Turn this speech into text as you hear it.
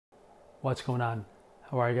What's going on?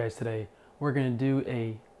 How are you guys today? We're going to do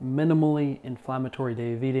a minimally inflammatory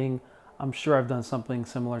day of eating. I'm sure I've done something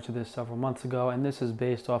similar to this several months ago, and this is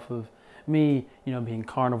based off of me, being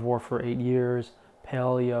carnivore for 8 years,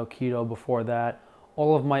 paleo, keto before that,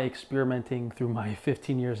 all of my experimenting through my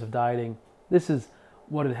 15 years of dieting. This is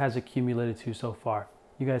what it has accumulated to so far.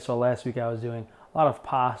 You guys saw last week I was doing a lot of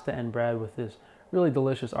pasta and bread with this really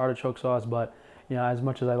delicious artichoke sauce, but as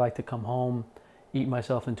much as I like to come home, eat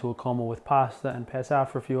myself into a coma with pasta and pass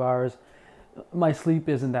out for a few hours, my sleep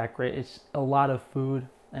isn't that great. It's a lot of food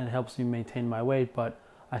and it helps me maintain my weight, but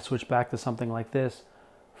I switch back to something like this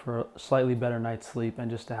for a slightly better night's sleep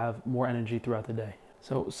and just to have more energy throughout the day.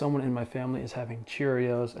 So someone in my family is having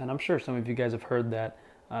Cheerios, and I'm sure some of you guys have heard that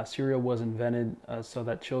cereal was invented so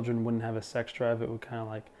that children wouldn't have a sex drive. It would kind of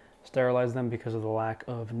like sterilize them because of the lack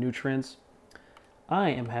of nutrients. I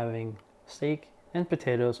am having steak and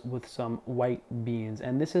potatoes with some white beans,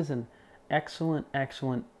 and this is an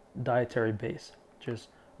excellent dietary base. Just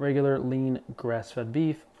regular lean grass-fed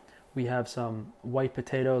beef. We have some white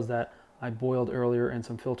potatoes that I boiled earlier in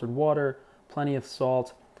some filtered water, plenty of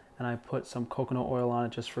salt, and I put some coconut oil on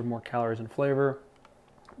it just for more calories and flavor.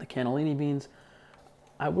 The cannellini beans,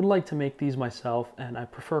 I would like to make these myself, and I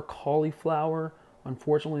prefer cauliflower.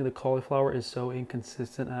 Unfortunately, the cauliflower is so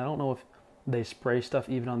inconsistent, and I don't know if they spray stuff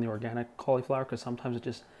even on the organic cauliflower because sometimes it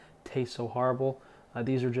just tastes so horrible.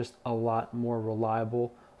 These are just a lot more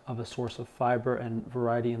reliable of a source of fiber and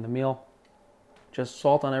variety in the meal. Just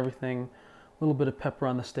salt on everything, a little bit of pepper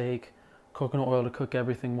on the steak, coconut oil to cook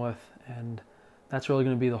everything with, and that's really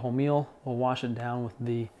going to be the whole meal. We'll wash it down with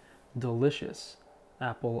the delicious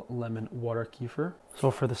apple lemon water kefir. So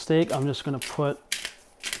for the steak, I'm just going to put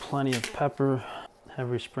plenty of pepper,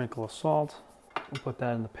 heavy sprinkle of salt. We'll put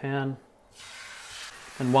that in the pan.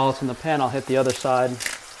 And while it's in the pan, I'll hit the other side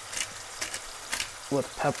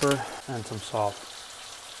with pepper and some salt.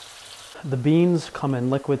 The beans come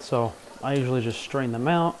in liquid, so I usually just strain them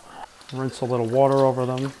out, rinse a little water over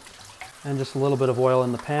them, and just a little bit of oil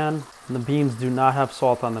in the pan. And the beans do not have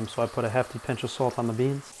salt on them, so I put a hefty pinch of salt on the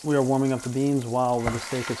beans. We are warming up the beans while the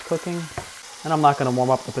steak is cooking. And I'm not going to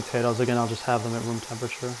warm up the potatoes. Again, I'll just have them at room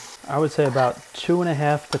temperature. I would say about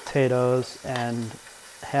 2.5 potatoes and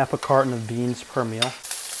half a carton of beans per meal.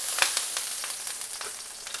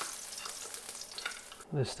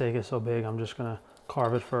 This steak is so big, I'm just gonna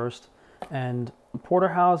carve it first. And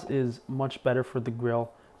porterhouse is much better for the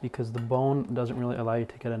grill because the bone doesn't really allow you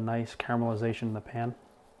to get a nice caramelization in the pan.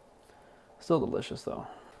 Still delicious though.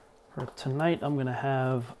 For tonight, I'm gonna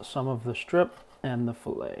have some of the strip and the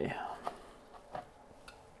filet.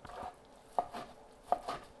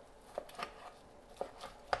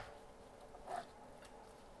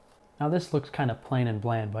 Now this looks kind of plain and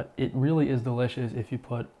bland, but it really is delicious if you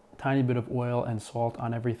put a tiny bit of oil and salt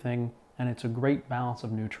on everything, and it's a great balance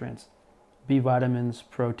of nutrients. B vitamins,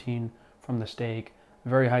 protein from the steak,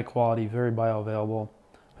 very high quality, very bioavailable.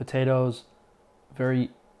 Potatoes, very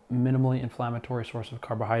minimally inflammatory source of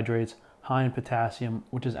carbohydrates, high in potassium,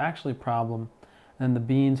 which is actually a problem. And the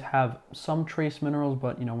beans have some trace minerals,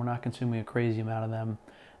 but we're not consuming a crazy amount of them,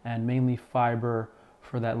 and mainly fiber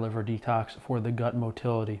for that liver detox, for the gut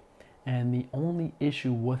motility. And the only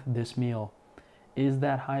issue with this meal is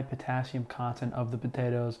that high potassium content of the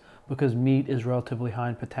potatoes, because meat is relatively high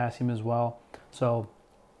in potassium as well. So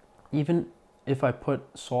even if I put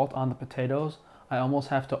salt on the potatoes, I almost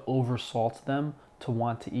have to over salt them to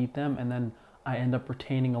want to eat them, and then I end up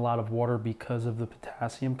retaining a lot of water because of the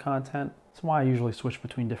potassium content. That's why I usually switch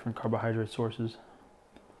between different carbohydrate sources.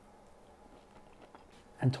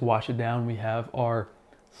 And to wash it down, we have our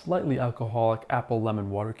slightly alcoholic apple lemon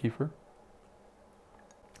water kefir.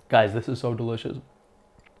 Guys, this is so delicious.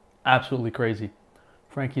 Absolutely crazy.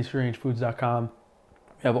 Frankie'sFreeRangeFoods.com.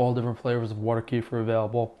 We have all different flavors of water kefir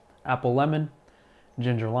available. Apple lemon,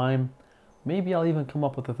 ginger lime. Maybe I'll even come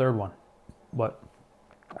up with a third one, but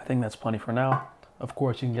I think that's plenty for now. Of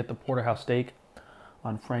course, you can get the porterhouse steak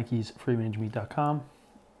on Frankie'sFreeRangeMeat.com.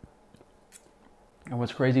 And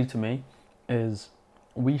what's crazy to me is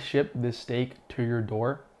we ship this steak to your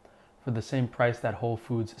door for the same price that Whole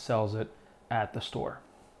Foods sells it at the store.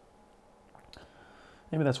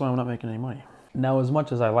 Maybe that's why I'm not making any money. Now, as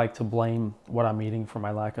much as I like to blame what I'm eating for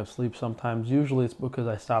my lack of sleep sometimes, usually it's because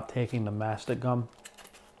I stopped taking the Mastic gum,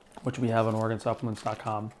 which we have on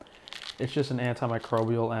OrganSupplements.com. It's just an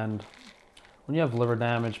antimicrobial, and when you have liver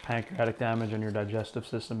damage, pancreatic damage, and your digestive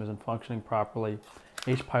system isn't functioning properly,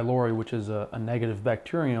 H. pylori, which is a negative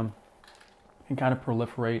bacterium, can kind of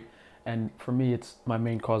proliferate, and for me, it's my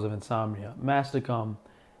main cause of insomnia. Mastic gum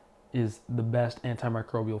is the best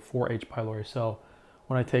antimicrobial for H. pylori, so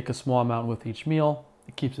when I take a small amount with each meal,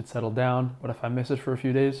 It keeps it settled down, but if I miss it for a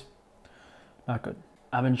few days, not good.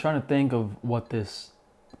 I've been trying to think of what this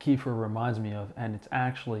kefir reminds me of, and it's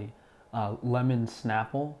actually lemon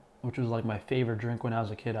Snapple, which was like my favorite drink when I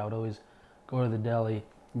was a kid. I would always go to the deli,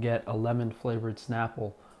 get a lemon flavored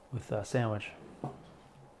Snapple with a sandwich.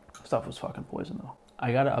 Stuff was fucking poison though.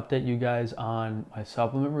 I gotta update you guys on my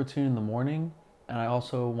supplement routine in the morning, and I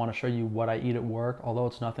also want to show you what I eat at work, although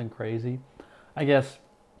it's nothing crazy. I guess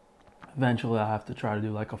eventually I'll have to try to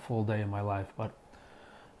do like a full day in my life, but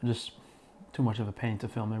just too much of a pain to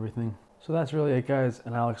film everything. So that's really it, guys,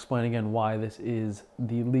 and I'll explain again why this is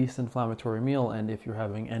the least inflammatory meal, and if you're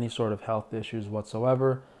having any sort of health issues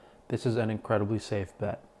whatsoever, this is an incredibly safe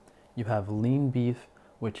bet. You have lean beef,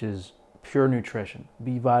 which is pure nutrition,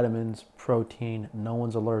 B vitamins, protein, no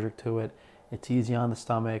one's allergic to it, it's easy on the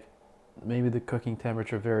stomach, maybe the cooking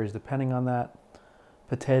temperature varies depending on that.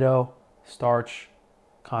 Potato, starch,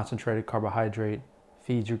 concentrated carbohydrate,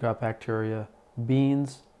 feeds your gut bacteria.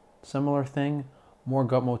 Beans, similar thing, more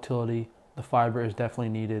gut motility, the fiber is definitely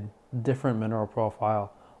needed, different mineral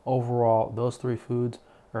profile. Overall, those three foods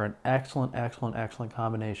are an excellent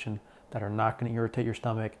combination that are not going to irritate your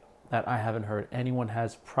stomach, that I haven't heard anyone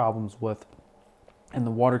has problems with. And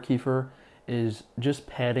the water kefir is just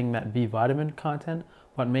padding that B vitamin content,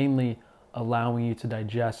 but mainly allowing you to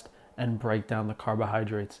digest and break down the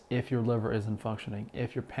carbohydrates if your liver isn't functioning,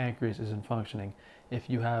 if your pancreas isn't functioning, if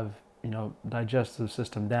you have, digestive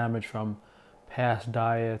system damage from past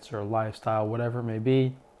diets or lifestyle, whatever it may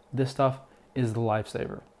be. This stuff is the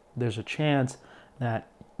lifesaver. There's a chance that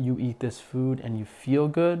you eat this food and you feel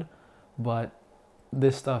good, but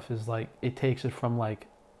this stuff is like, it takes it from like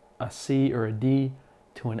a C or a D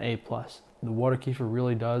to an A+. The water kefir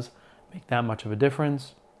really does make that much of a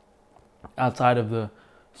difference, outside of the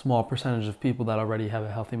small percentage of people that already have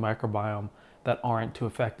a healthy microbiome that aren't too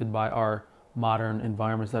affected by our modern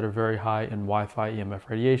environments that are very high in Wi-Fi, EMF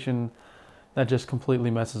radiation. That just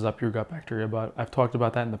completely messes up your gut bacteria, but I've talked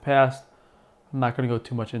about that in the past. I'm not going to go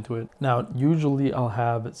too much into it. Now, usually I'll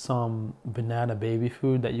have some banana baby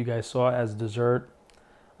food that you guys saw as dessert.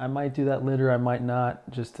 I might do that later, I might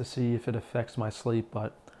not, just to see if it affects my sleep,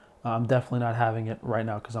 but I'm definitely not having it right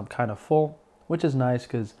now because I'm kind of full, which is nice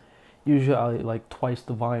because usually I eat like twice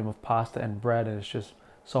the volume of pasta and bread, and it's just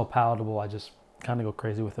so palatable. I just kind of go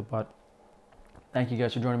crazy with it. But thank you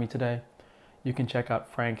guys for joining me today. You can check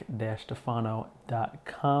out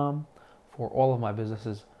frank-tufano.com for all of my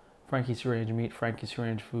businesses: Frankie's Free Range Meat, Frankie's Free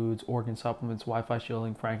Range Foods, organ supplements, Wi-Fi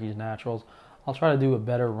shielding, Frankie's Naturals. I'll try to do a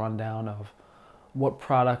better rundown of what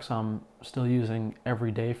products I'm still using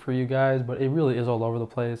every day for you guys, but it really is all over the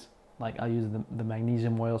place. Like I use the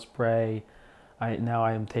magnesium oil spray. Now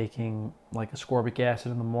I am taking like ascorbic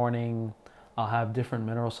acid in the morning. I'll have different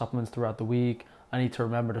mineral supplements throughout the week. I need to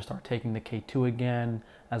remember to start taking the K2 again,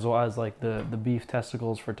 as well as like the beef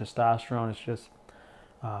testicles for testosterone. It's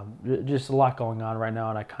just a lot going on right now,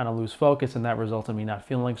 and I kind of lose focus, and that results in me not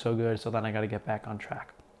feeling so good. So then I got to get back on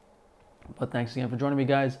track. But thanks again for joining me,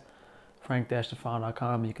 guys.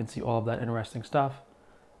 frank-tufano.com. You can see all of that interesting stuff,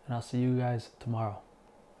 and I'll see you guys tomorrow.